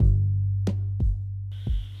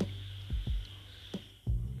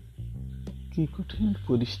কি কঠিন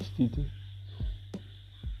পরিস্থিতিতে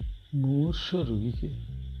মুমূর্ষ রোগীকে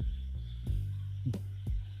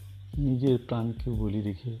নিজের প্রাণকে বলি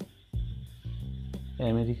রেখে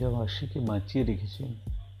আমেরিকাবাসীকে বাঁচিয়ে রেখেছেন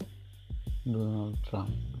ডোনাল্ড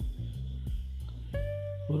ট্রাম্প।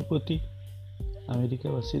 ওর প্রতি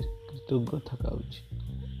আমেরিকাবাসীর কৃতজ্ঞ থাকা উচিত।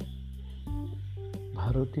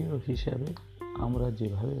 ভারতীয় হিসাবে আমরা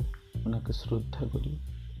যেভাবে ওনাকে শ্রদ্ধা করি,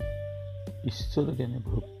 ঈশ্বর জ্ঞানে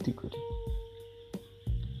ভক্তি করি,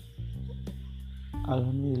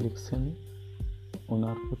 আগামী ইলেকশনে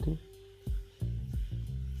ওনার প্রতি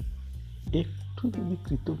একটু যদি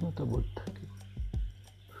কৃতজ্ঞতা বোধ থাকে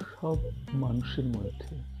সব মানুষের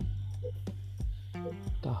মধ্যে,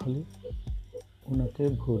 তাহলে ওনাকে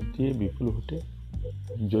ভোট দিয়ে বিপুল ভোটে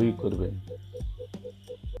জয়ী করবেন।